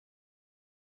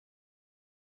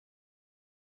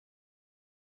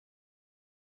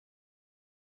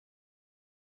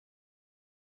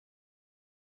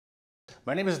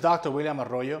My name is Dr. William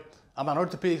Arroyo. I'm an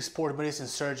orthopedic sport medicine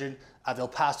surgeon at the El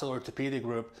Paso Orthopedic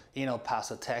Group in El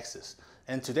Paso, Texas.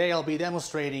 And today I'll be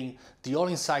demonstrating the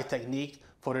all-inside technique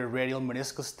for the radial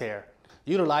meniscus tear,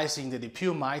 utilizing the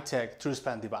DePuy MyTech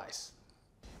TRUESPAN device.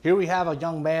 Here we have a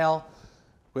young male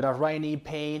with a right knee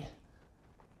pain,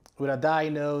 with a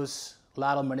diagnosed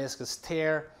lateral meniscus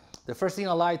tear. The first thing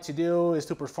I like to do is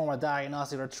to perform a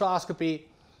diagnostic arthroscopy,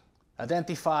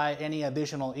 identify any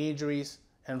additional injuries,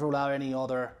 and rule out any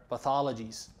other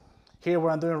pathologies. Here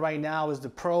what I'm doing right now is the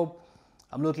probe.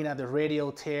 I'm looking at the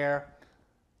radial tear.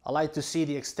 I like to see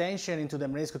the extension into the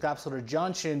meniscocapsular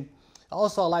junction.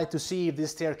 Also, I like to see if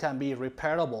this tear can be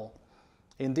repairable.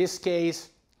 In this case,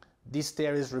 this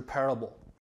tear is repairable.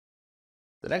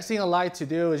 The next thing I like to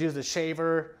do is use the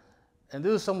shaver and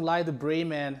do some light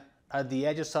debridement at the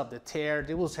edges of the tear.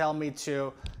 This will help me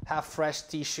to have fresh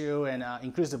tissue and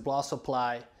increase the blood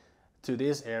supply to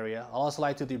this area. I also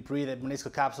like to debride the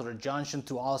meniscocapsular junction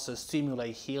to also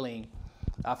stimulate healing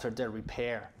after the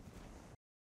repair.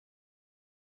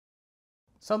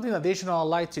 Something additional I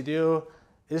like to do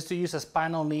is to use a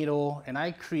spinal needle, and I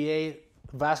create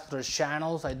vascular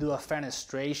channels. I do a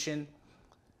fenestration,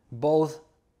 both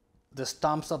the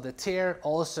stumps of the tear,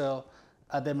 also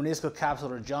at the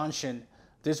meniscocapsular junction.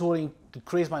 This will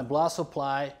increase my blood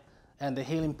supply and the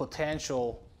healing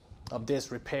potential of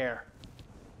this repair.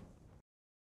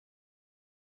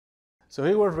 So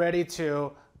here we're ready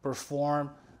to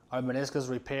perform our meniscus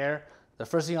repair. The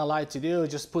first thing I like to do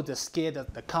is just put the skid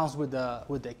that comes with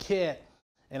the kit,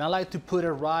 and I like to put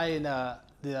it right in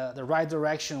the right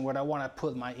direction where I want to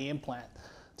put my implant.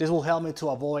 This will help me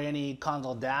to avoid any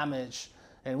condyle damage,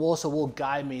 and also will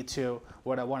guide me to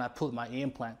where I want to put my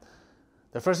implant.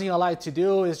 The first thing I like to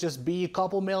do is just be a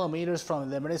couple millimeters from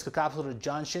the meniscocapsular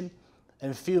junction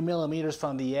and a few millimeters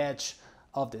from the edge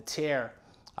of the tear.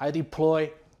 I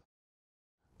deploy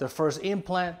the first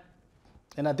implant,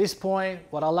 and at this point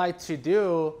what I like to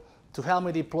do to help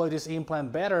me deploy this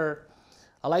implant better,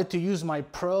 I like to use my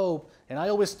probe, and I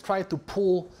always try to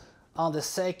pull on the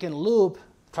second loop,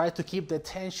 try to keep the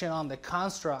tension on the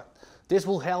construct. This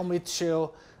will help me to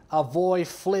avoid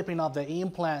flipping of the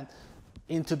implant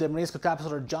into the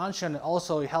meniscocapsular junction, and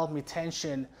also help me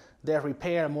tension the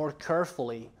repair more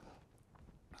carefully.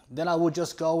 Then I would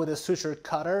just go with a suture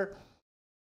cutter,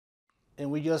 and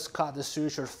we just cut the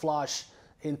suture flush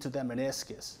into the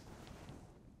meniscus.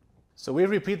 So we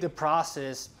repeat the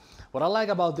process. What I like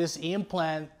about this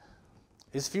implant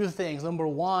is a few things. Number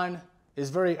one, it's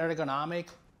very ergonomic,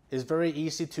 it's very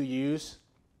easy to use.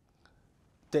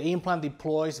 The implant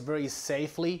deploys very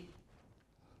safely,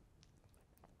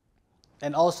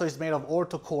 and also it's made of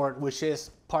orthocord, which is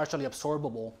partially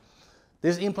absorbable.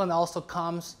 This implant also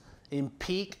comes in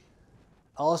PEEK,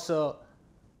 also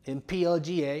in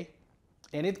PLGA,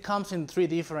 and it comes in 3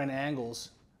 different angles: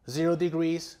 0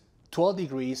 degrees, 12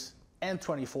 degrees, and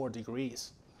 24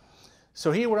 degrees.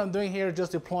 So here what I'm doing here is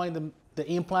just deploying the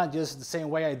implant just the same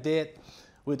way I did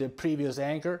with the previous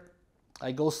anchor.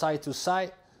 I go side to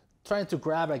side, trying to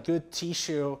grab a good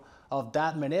tissue of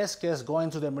that meniscus, going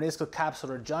to the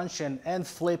meniscocapsular junction and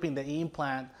flipping the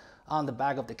implant on the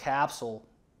back of the capsule.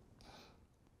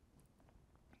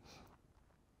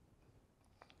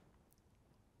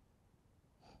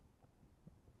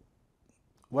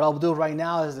 What I'll do right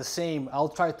now is the same. I'll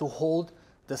try to hold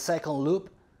the second loop.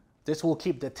 This will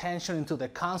keep the tension into the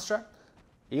construct.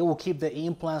 It will keep the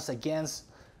implants against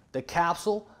the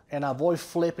capsule and avoid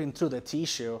flipping through the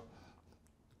tissue.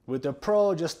 With the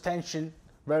Pro, just tension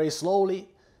very slowly,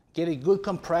 getting good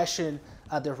compression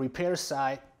at the repair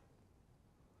site.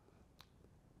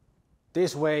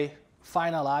 This way,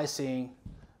 finalizing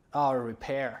our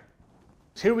repair.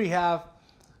 Here we have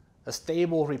a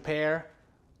stable repair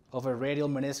of a radial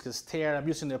meniscus tear. I'm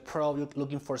using the Pro,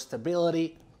 looking for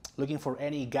stability, looking for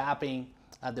any gapping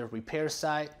at the repair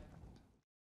site.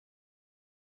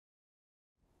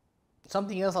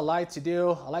 Something else I like to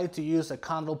do, I like to use a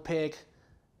condyle pick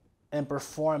and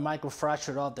perform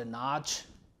microfracture of the notch.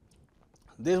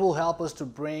 This will help us to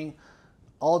bring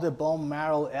all the bone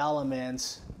marrow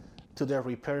elements to the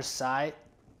repair site,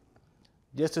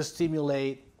 just to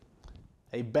stimulate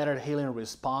a better healing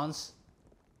response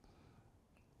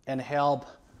and help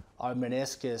our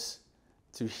meniscus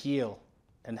to heal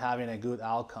and having a good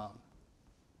outcome.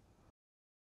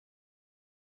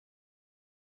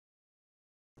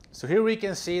 So here we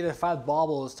can see the fat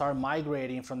bubbles start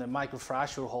migrating from the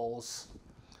microfracture holes.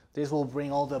 This will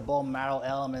bring all the bone marrow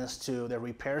elements to the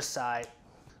repair site.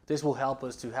 This will help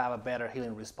us to have a better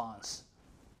healing response.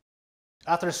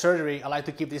 After surgery, I like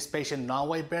to keep this patient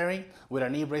non-weight bearing with a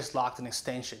knee brace locked in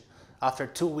extension. After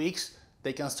 2 weeks,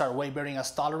 they can start weight bearing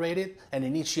as tolerated and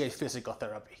initiate physical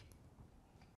therapy.